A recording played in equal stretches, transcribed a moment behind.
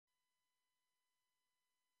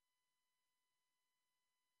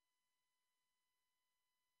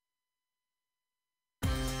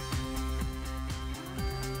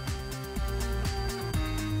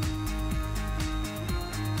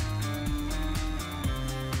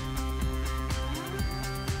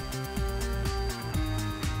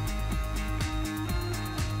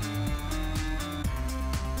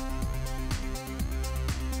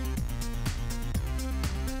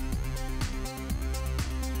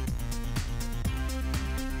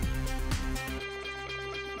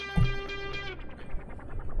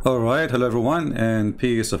All right, hello everyone, and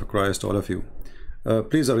peace of Christ to all of you.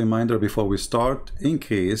 Please, a reminder before we start, in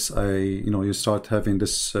case you start having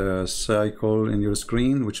this cycle in your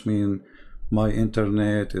screen, which means my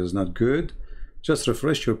internet is not good, just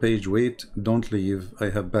refresh your page, wait, don't leave. I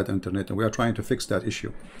have bad internet, and we are trying to fix that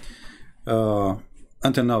issue.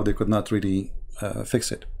 Until now, they could not really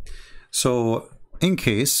fix it. So, in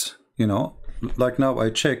case, like now I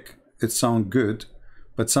check, it sounds good.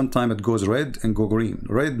 But sometimes it goes red and go green.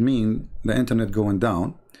 Red mean the internet going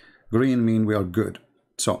down. Green mean we are good.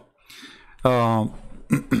 So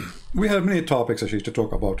we have many topics actually to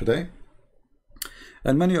talk about today.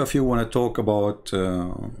 And many of you want to talk about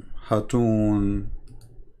Hatun.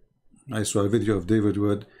 I saw a video of David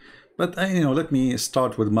Wood. But let me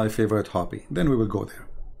start with my favorite hobby. Then we will go there.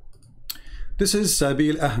 This is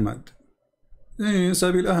Sabil Ahmed.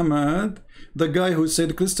 Sabil Ahmed, the guy who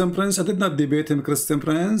said Christian Prince. I did not debate him, Christian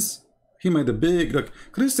Prince. He made a big like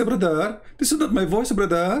Christian brother. This is not my voice,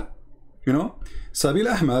 brother. Sabil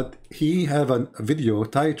Ahmed. He have a video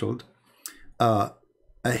titled "I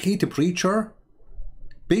hate a preacher.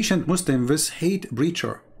 Patient Muslims hate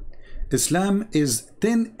preacher. Islam is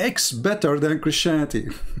 10x better than Christianity."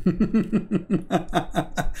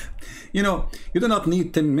 You do not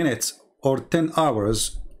need 10 minutes or 10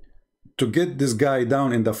 hours to get this guy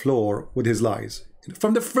down in the floor with his lies.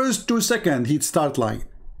 From the first 2 seconds, he'd start lying.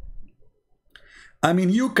 I mean,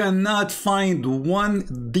 you cannot find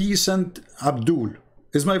one decent Abdul.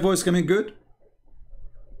 Is my voice coming good?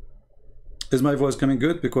 Is my voice coming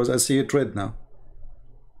good? Because I see it red now.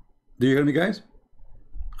 Do you hear me, guys?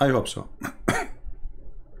 I hope so.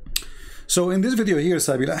 So in this video here,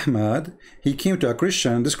 Sabil Ahmed, he came to a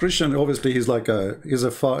Christian. This Christian, obviously, he's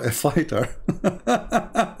a fighter.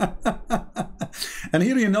 And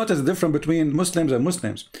here you notice the difference between Muslims and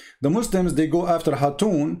Muslims. The Muslims, they go after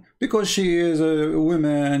Hatun because she is a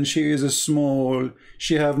woman, she is small,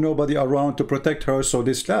 she have nobody around to protect her, so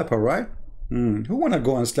they slap her, right? Who wanna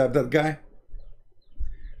go and slap that guy?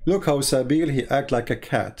 Look how Sabil, he act like a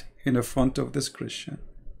cat in the front of this Christian.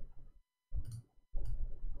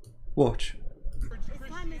 Watch.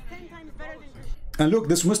 And look,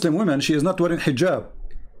 this Muslim woman, she is not wearing hijab.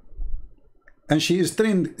 And she is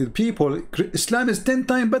telling people, Islam is 10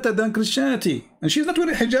 times better than Christianity. And she's not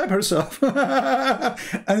wearing hijab herself.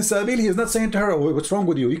 And Sabil, he is not saying to her, oh, what's wrong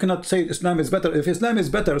with you? You cannot say Islam is better. If Islam is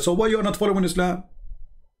better, so why you are not following Islam?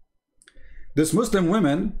 This Muslim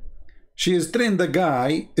woman, she is telling the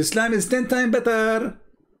guy, Islam is 10 times better.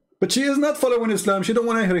 But she is not following Islam. She don't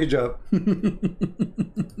want to wear hijab.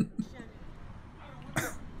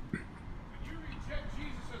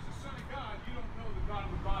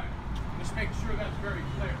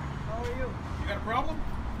 Problem?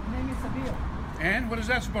 My name is Sabil. And what is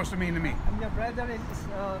that supposed to mean to me? I'm your brother in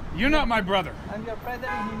You're not my brother. I'm your brother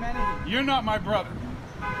in humanity. You're not my brother.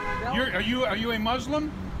 Well, Are you a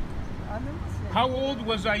Muslim? I'm a Muslim. How old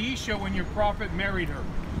was Aisha when your prophet married her?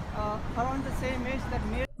 Around the same age that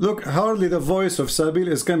Mary. Look, hardly the voice of Sabil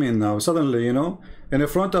is coming now. Suddenly, in the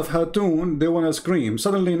front of Hatun, they want to scream.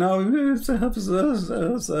 Suddenly now,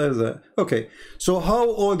 okay. So how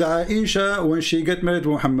old Aisha when she get married to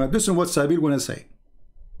Muhammad? This is what Sabil want to say.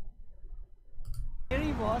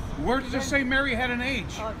 Mary was. Where does it say Mary had an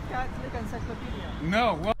age? Catholic encyclopedia.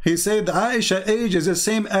 No. Well, He said Aisha age is the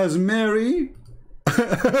same as Mary.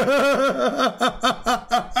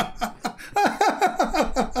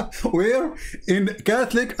 Where? In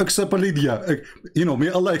Catholic encyclopedia. May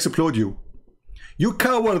Allah explode you. You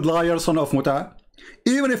coward liar, son of Muta.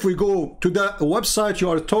 Even if we go to the website you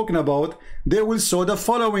are talking about, they will show the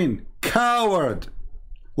following. Coward,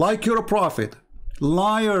 like your prophet.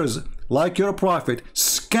 Liars, like your prophet.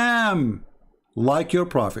 Scam, like your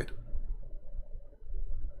prophet.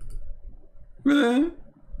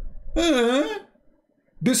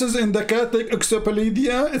 This is in the Catholic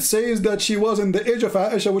encyclopedia. It says that she was in the age of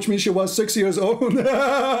Aisha, which means she was 6 years old.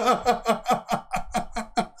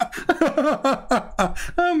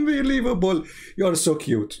 Unbelievable. You are so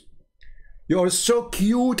cute. You are so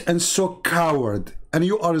cute and so coward. And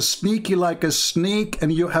you are sneaky like a snake,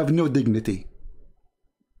 and you have no dignity.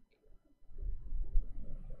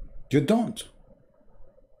 You don't.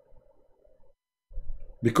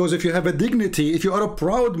 Because if you have a dignity, if you are a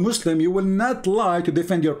proud Muslim, you will not lie to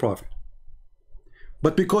defend your prophet.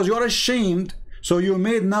 But because you are ashamed, so you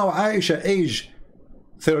made now Aisha age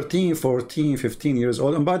 13, 14, 15 years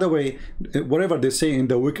old. And by the way, whatever they say in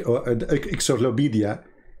the encyclopedia,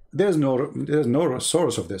 there's no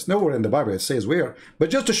source of this. Nowhere in the Bible it says where.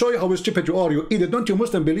 But just to show you how stupid you are, you idiot, don't you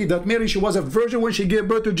Muslim believe that Mary, she was a virgin when she gave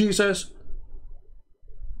birth to Jesus?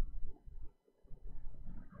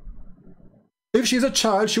 if she's a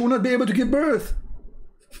child, she will not be able to give birth.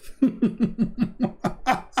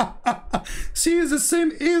 She is the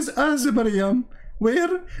same age as Maryam.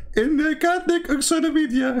 Where? In the Catholic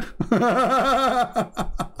encyclopedia.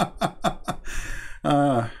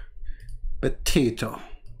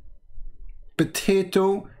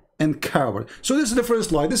 Potato and coward. So this is the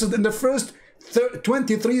first lie. This is in the first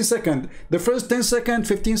 23 seconds. The first 10 seconds,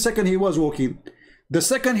 15 seconds he was walking. The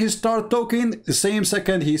second he start talking, the same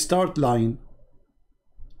second he start lying.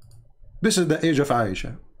 This is the age of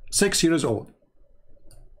Aisha. 6 years old.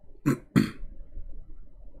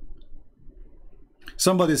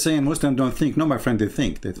 Somebody saying Muslims don't think. No, my friend, they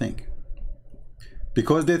think. They think.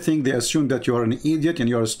 Because they think, they assume that you are an idiot and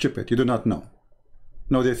you are stupid. You do not know.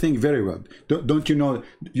 No, they think very well. Don't you know?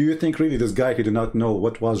 Do you think really this guy, he did not know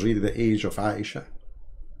what was really the age of Aisha?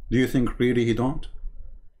 Do you think really he don't?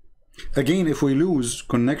 Again, if we lose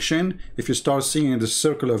connection, if you start seeing the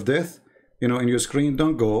circle of death, you know, in your screen,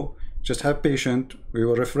 don't go. Just have patience. We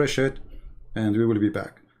will refresh it and we will be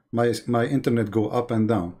back. My internet go up and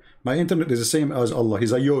down. My internet is the same as Allah.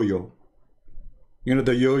 He's a yo-yo. You know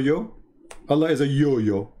the yo-yo? Allah is a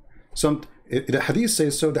yo-yo. The hadith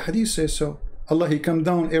says so. The hadith says so. Allah, he come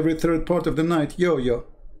down every third part of the night. Yo-yo.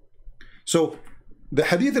 So the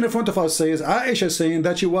hadith in front of us says Aisha saying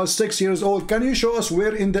that she was 6 years old. Can you show us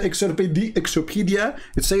where in the encyclopedia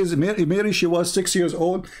it says Mary she was 6 years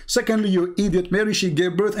old? Secondly, you idiot, Mary she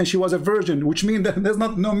gave birth and she was a virgin, which means that there's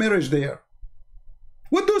no marriage there.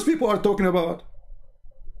 What those people are talking about?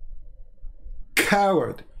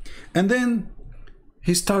 Coward. And then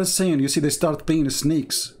he starts saying, you see, they start playing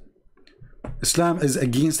snakes. Islam is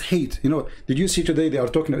against hate. You know, did you see today they are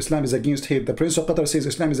talking Islam is against hate? The Prince of Qatar says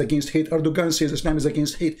Islam is against hate. Erdogan says Islam is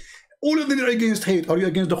against hate. All of them are against hate. Are you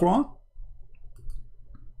against the Quran?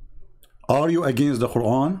 Are you against the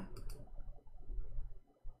Quran?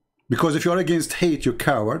 Because if you are against hate, you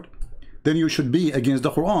coward, then you should be against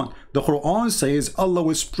the Quran. The Quran says Allah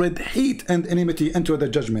will spread hate and enmity into the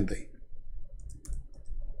judgment day.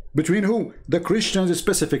 Between who? The Christians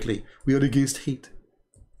specifically. We are against hate.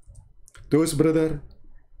 Those brother,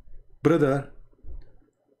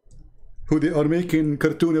 who they are making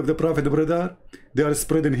cartoon of the Prophet, brother, they are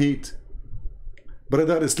spreading hate.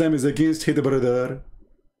 Brother, Islam is against hate, brother.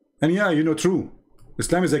 And yeah, you know, true.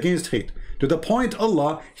 Islam is against hate. To the point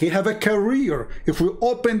Allah, he have a career. If we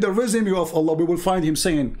open the resume of Allah, we will find him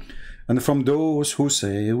saying, and from those who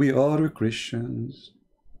say we are Christians,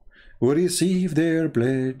 we receive their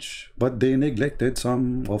pledge, but they neglected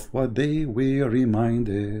some of what they were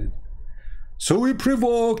reminded. So we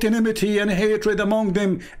provoked enmity and hatred among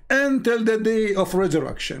them until the day of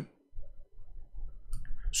resurrection.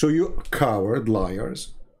 So you coward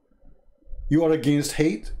liars, you are against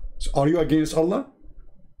hate. So are you against Allah?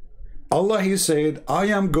 Allah, he said, I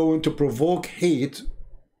am going to provoke hate.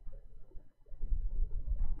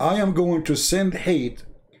 I am going to send hate.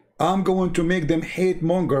 I'm going to make them hate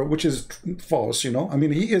monger, which is false, you know. I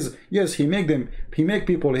mean, he is, yes, he make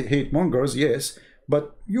people hate mongers, yes,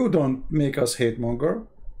 but you don't make us hate monger.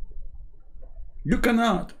 You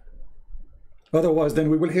cannot. Otherwise, then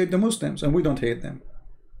we will hate the Muslims, and we don't hate them.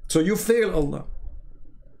 So you fail Allah.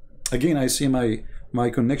 Again, I see my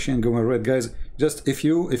connection going red, guys. Just if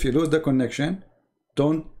you lose the connection,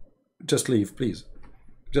 don't just leave, please.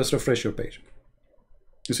 Just refresh your page.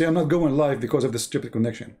 You see, I'm not going live because of the stupid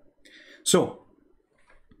connection. So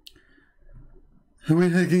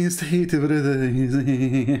we're against hate, brother.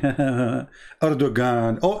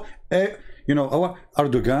 Erdogan. Oh, you know, our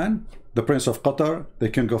Erdogan, the Prince of Qatar, the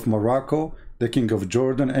King of Morocco, the King of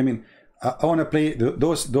Jordan. I mean, I want to play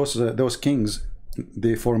those kings.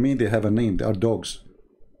 For me, they have a name. They are dogs,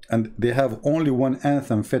 and they have only one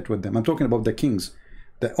anthem fit with them. I'm talking about the kings.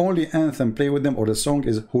 The only anthem play with them, or the song,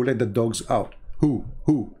 is "Who Let the Dogs Out." Who?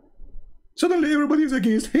 Suddenly, everybody is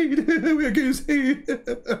against hate. We're against hate.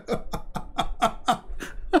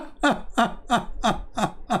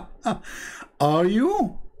 Are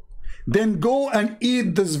you? Then go and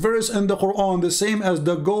eat this verse in the Quran, the same as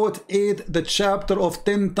the goat ate the chapter of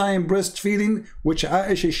 10-time breastfeeding, which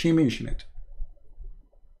Aisha, she mentioned it.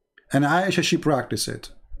 And Aisha, she practiced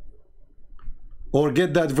it. Or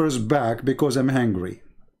get that verse back, because I'm hungry.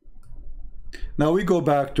 Now we go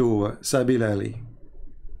back to Sabil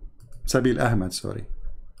Ahmed, sorry.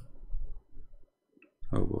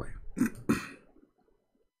 Oh boy.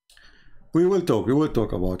 We will talk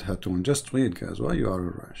about Hatun. Just wait, guys. Why you are in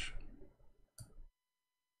a rush?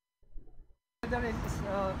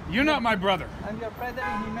 You're not my brother. I'm your brother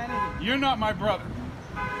in humanity. You're not my brother.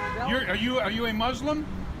 Well, Are you a Muslim?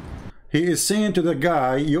 He is saying to the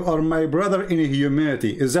guy, you are my brother in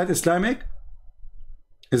humanity. Is that Islamic?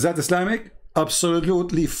 Is that Islamic?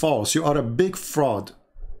 Absolutely false. You are a big fraud.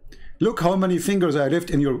 Look how many fingers I left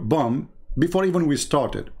in your bum before even we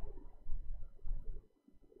started.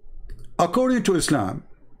 According to Islam,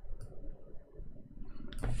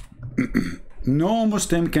 no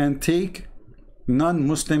Muslim can take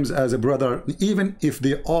non-Muslims as a brother, even if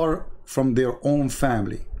they are from their own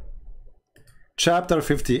family. Chapter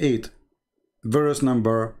 58, verse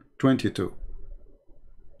number 22.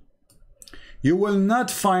 You will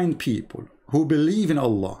not find people who believe in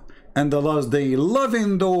Allah and the last day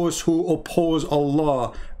loving those who oppose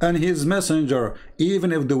Allah and His Messenger,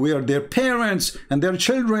 even if they were their parents and their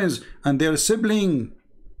children and their sibling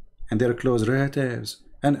and their close relatives.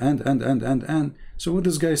 And. So what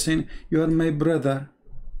this guy saying? You are my brother.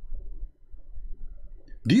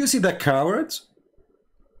 Do you see the cowards?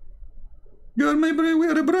 You are my brother. We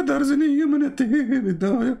are brothers in humanity.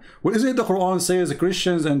 Well, isn't it the Quran says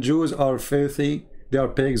Christians and Jews are filthy? They are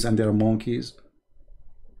pigs and they are monkeys.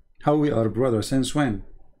 How we are brothers? Since when?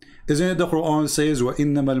 Isn't it the Quran says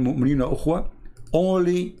وَإِنَّمَا الْمُؤْمِنِينَ أُخْوَةً?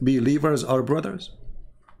 Only believers are brothers.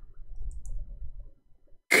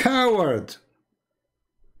 Coward.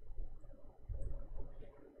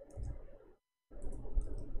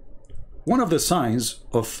 One of the signs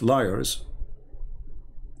of liars,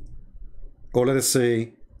 or let us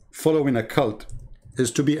say following a cult,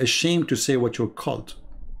 is to be ashamed to say what your cult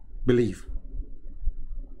believe.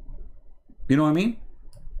 You know what I mean?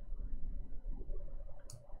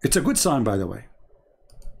 It's a good sign, by the way,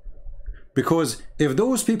 because if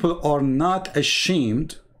those people are not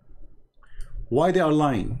ashamed, why they are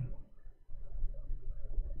lying?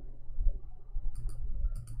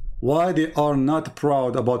 Why they are not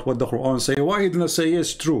proud about what the Quran say? Why did not say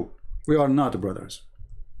yes, true, we are not brothers?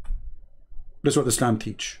 That's what Islam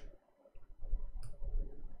teach.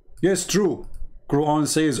 Yes, true, Quran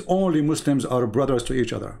says only Muslims are brothers to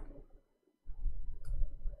each other.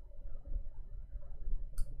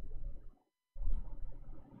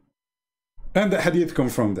 And the hadith come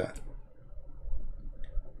from that.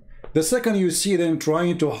 The second you see them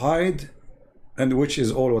trying to hide, and which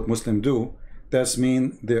is all what Muslims do, that's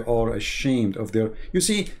mean they are ashamed of their... You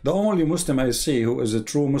see, the only Muslim I see who is a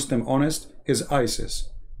true Muslim honest is ISIS.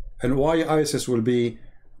 And why ISIS will be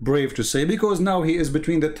brave to say? Because now he is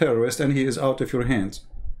between the terrorists and he is out of your hands.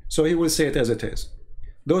 So he will say it as it is.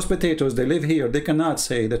 Those potatoes, they live here, they cannot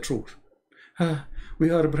say the truth. We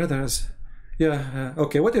are brothers. Yeah,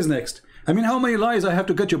 okay, what is next? I mean, how many lies I have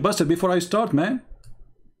to get you busted before I start, man?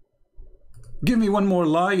 Give me one more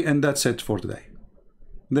lie and that's it for today.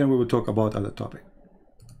 Then we will talk about other topic.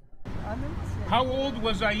 How old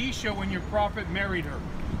was Aisha when your prophet married her?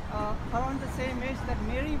 Around the same age that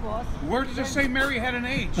Mary was. Where does it say Mary had an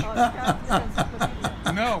age?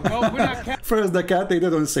 Catholic No, well, we're not Catholic First, the cat, they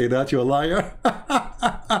didn't say that, you're a liar.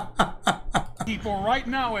 people right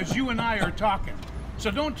now as you and I are talking. So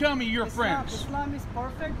don't tell me you're friends. Islam is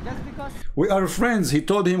perfect just because... We are friends. He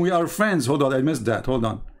told him we are friends. Hold on, I missed that. Hold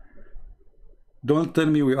on. Don't tell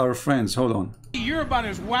me we are friends. Hold on. You're about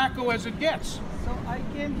as wacko as it gets. So I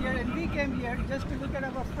came here and we came here just to look at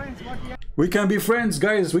our friends. What we are... We can be friends,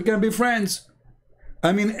 guys. We can be friends.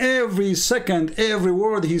 I mean, every second, every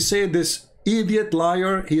word he said, this idiot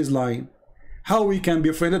liar, he is lying. How we can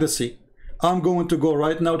be friends? Let us see. I'm going to go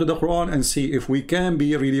right now to the Quran and see if we can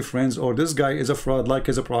be really friends or this guy is a fraud like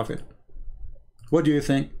he's a prophet. What do you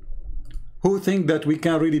think? Who think that we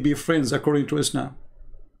can really be friends according to Islam?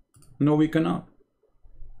 No, we cannot.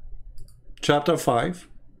 Chapter 5,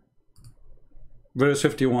 verse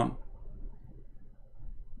 51.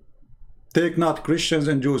 Take not Christians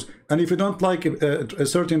and Jews. And if you don't like a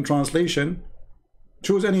certain translation,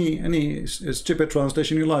 choose any stupid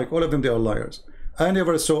translation you like. All of them, they are liars. I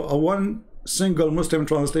never saw a one single Muslim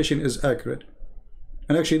translation is accurate.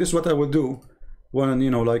 And actually, this is what I will do when, you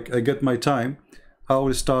know, like I get my time. I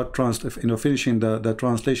will start finishing the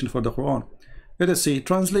translation for the Quran. Let us see.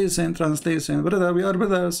 Translation. Brother, we are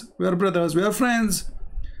brothers. We are brothers. We are friends.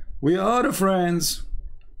 We are friends.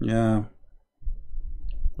 Yeah.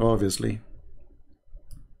 Obviously.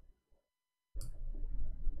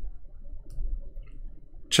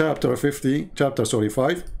 Chapter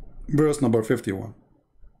 5, verse number 51.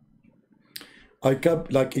 I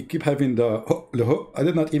keep having the I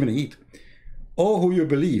did not even eat. Oh, who you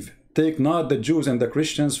believe, take not the Jews and the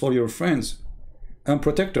Christians for your friends and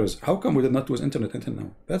protectors. How come we did not use internet until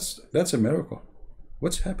now? That's a miracle.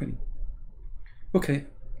 What's happening? Okay.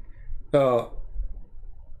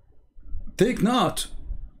 Take not.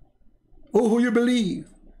 Oh, who you believe,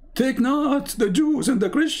 take not the Jews and the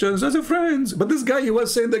Christians as a friends. But this guy, he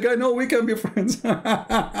was saying, the guy, no, we can be friends.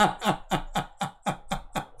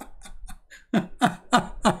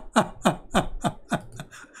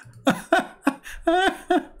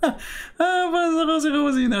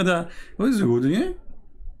 هذا was good, yeah?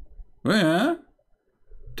 Yeah,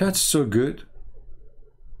 that's so good.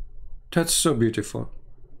 That's so beautiful.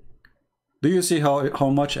 Do you see how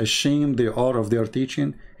much ashamed they are of their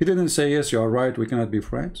teaching? He didn't say, yes, you are right, we cannot be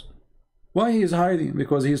friends. Why he is hiding?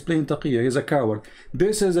 Because he is playing taqiyya, he's a coward.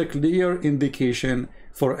 This is a clear indication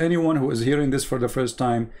for anyone who is hearing this for the first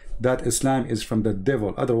time that Islam is from the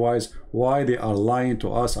devil. Otherwise, why they are lying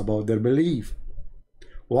to us about their belief?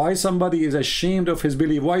 Why somebody is ashamed of his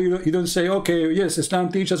belief? Why you don't say, okay, yes, Islam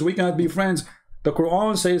teaches we cannot be friends. The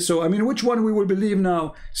Quran says so. I mean, which one we will believe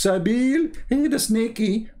now? Sabil, he the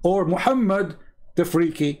sneaky, or Muhammad, the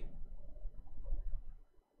freaky?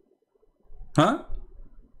 Huh?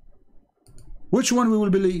 Which one we will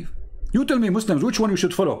believe? You tell me, Muslims, which one you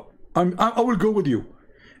should follow? I will go with you.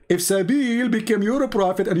 If Sabil became your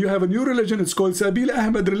prophet and you have a new religion, it's called Sabil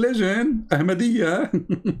Ahmed religion, Ahmadiyya.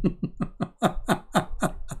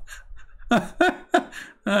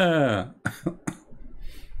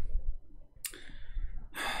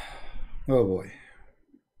 Oh boy.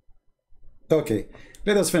 Okay,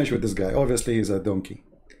 let us finish with this guy. Obviously, he's a donkey.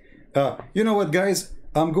 You know what, guys?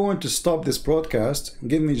 I'm going to stop this broadcast.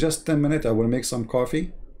 Give me just 10 minutes. I will make some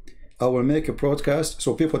coffee. I will make a broadcast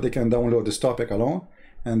so people they can download this topic alone,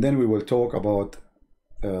 and then we will talk about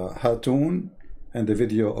Hatun and the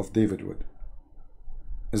video of David Wood.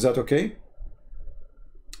 Is that okay?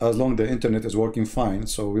 As long as the internet is working fine,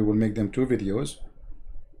 so we will make them 2 videos.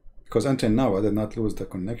 Because until now I did not lose the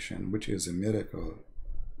connection, which is a miracle.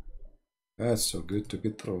 That's so good to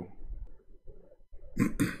be true.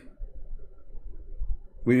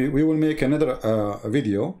 We will make another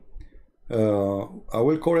video. I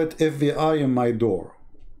will call it FBI in my door,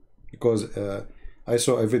 because I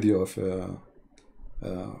saw a video of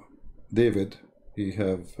David. He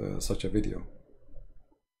have such a video.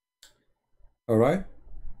 All right,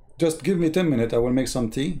 just give me 10 minutes. I will make some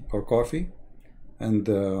tea or coffee, and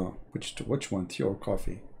which one, tea or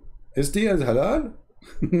coffee? Is tea as halal?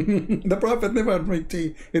 The Prophet never drink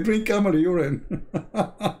tea. He drink camel urine.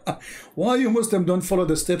 Why you Muslim don't follow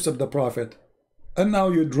the steps of the Prophet? And now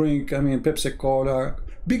you drink, I mean, Pepsi Cola.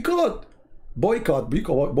 Boycott.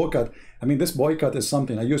 Boycott. I mean, this boycott is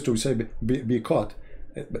something. I used to say be caught.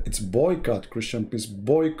 It's boycott, Christian, please,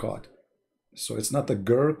 boycott. So it's not a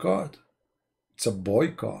girl caught. It's a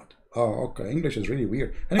boycott. Oh, okay. English is really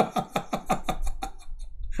weird. Anyway,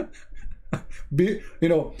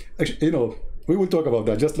 we will talk about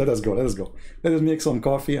that. Just let us go. Let us go. Let us make some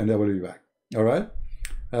coffee and I will be back. All right.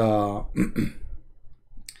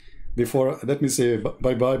 Let me say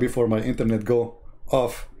bye-bye before my internet go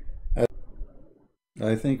off.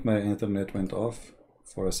 I think my internet went off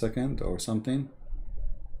for a second or something.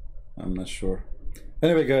 I'm not sure.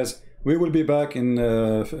 Anyway, guys, we will be back in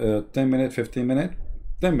 10 minutes, 15 minutes.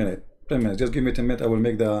 10 minutes. 10 minutes. Just give me 10 minutes. I will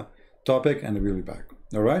make the topic and we'll be back.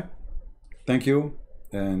 All right. Thank you.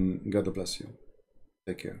 And God bless you.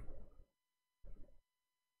 Take care.